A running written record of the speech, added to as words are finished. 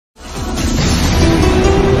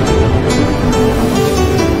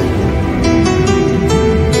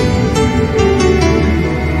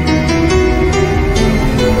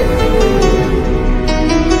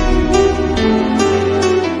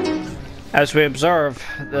As we observe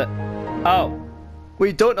that... Oh.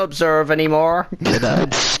 We don't observe anymore.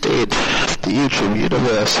 United States, the YouTube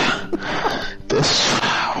universe. This,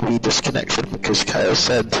 we disconnected because Kyle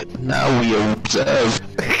said, now we observe.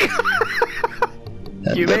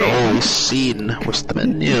 And You then mean? all we seen was the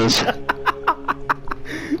menus.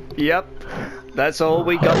 Yep. That's all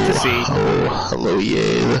we got to see. Oh, hello,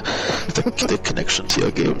 yeah. The connection to your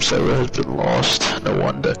game server has been lost. No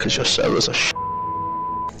wonder, because your servers are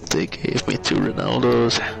They gave me 2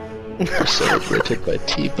 Ronaldos. They're celebrated by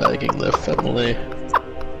teabagging their family.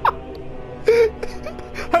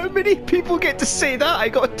 How many people get to say that? I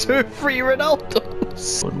got 2 free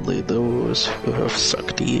Ronaldos. Only those who have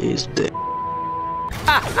sucked EA's dick.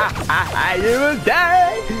 You will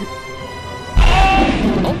die!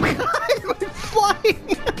 Oh my god, I'm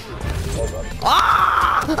flying!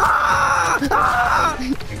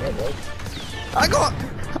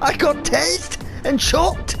 I got tased and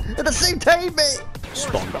choked at the same time, mate!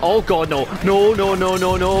 Spawn. Oh god, no. No, no, no,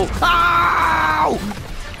 no, no. Ow!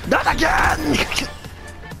 Not again!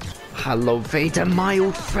 Hello, Vader, my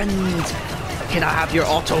old friend. Can I have your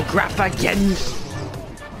autograph again?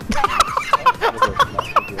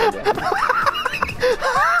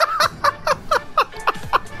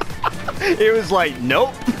 He was like,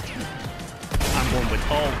 nope. I'm one with,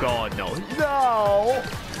 oh god, no. No!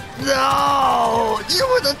 No! You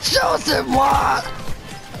were the chosen one!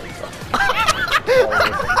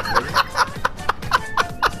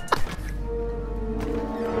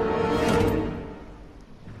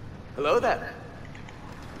 Hello there.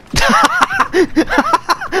 I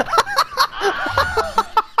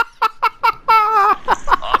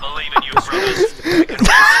believe in you, brothers. I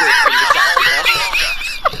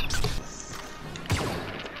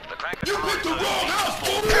can You put the wrong house,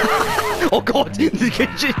 Oh god, he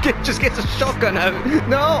just gets a shotgun out.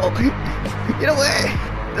 No! Get away!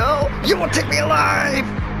 No! You won't take me alive!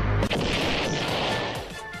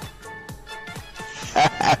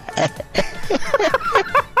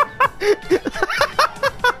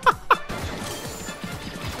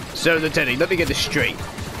 So, Lieutenant, let me get this straight.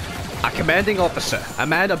 A commanding officer, a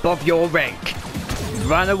man above your rank,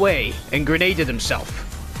 ran away and grenaded himself.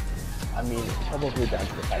 I mean, probably down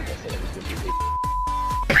to the fact that I said it was going to be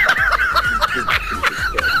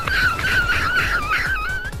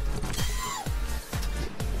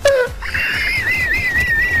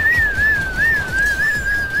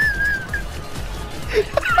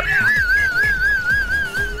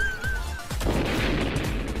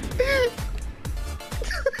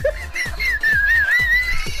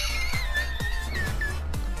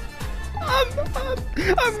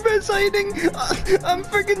I'm resigning. I'm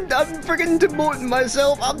friggin' demoting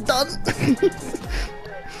myself. I'm done.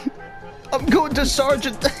 I'm going to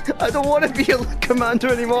sergeant. I don't want to be a commander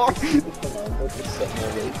anymore.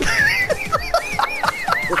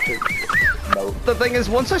 The thing is,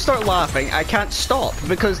 once I start laughing, I can't stop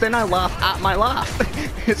because then I laugh at my laugh.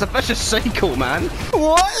 It's a vicious cycle, man.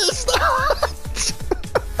 What is that?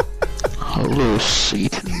 Hello,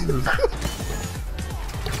 Satan.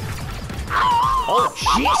 Oh,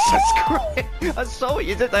 Jesus Christ! I saw what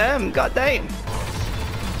you did to him, god damn!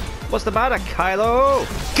 What's the matter, Kylo?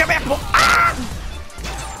 Come here! Ah!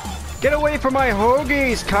 Get away from my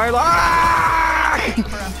hoagies, Kylo! Ah!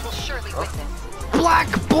 Black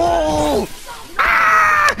Bull!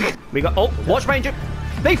 Ah! We got. Oh, watch Ranger!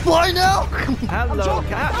 They fly now! Hello,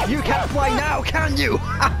 cat! You can't fly now, can you?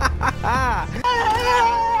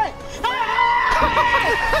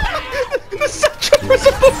 The Centrals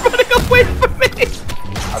are running away from me!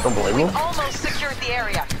 I don't believe you. Almost secured the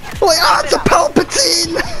area. Like, ah, it's a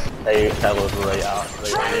Palpatine! Hey, that was right out.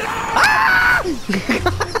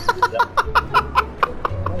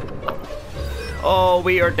 Oh,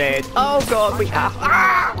 we are dead. Oh god, we have.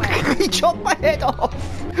 Ah! He chopped my head off!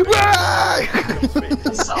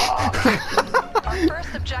 Our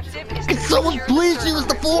first objective is Can to someone secure the please server. use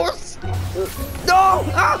the Force? No!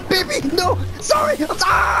 Ah, baby! No! Sorry!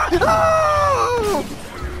 Ah! Oh!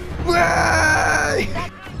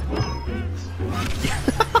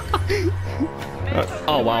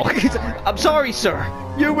 Oh wow. I'm sorry, sir.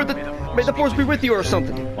 You were the... May the Force be with you or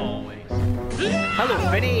something. Hello,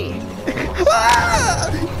 Vinny.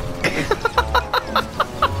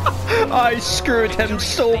 I screwed him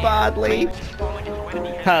so badly.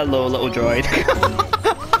 Hello, little droid.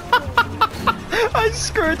 I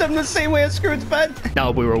screwed him the same way I screwed Finn.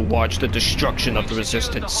 Now we will watch the destruction of the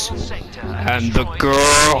Resistance. And the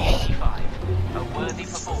girl.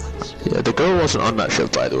 Yeah, the girl wasn't on that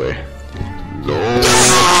ship, by the way. No.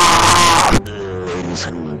 Ladies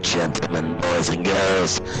and gentlemen, boys and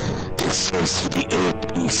girls, this is the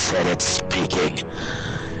OP Senate speaking.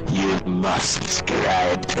 You must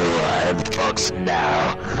subscribe to Wild Fox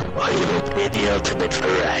now, or you will pay the ultimate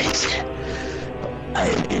price. I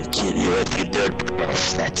will kill you if you don't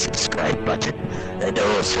press that subscribe button, and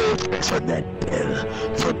also press on that bell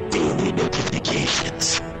for daily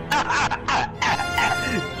notifications.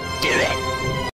 Do it!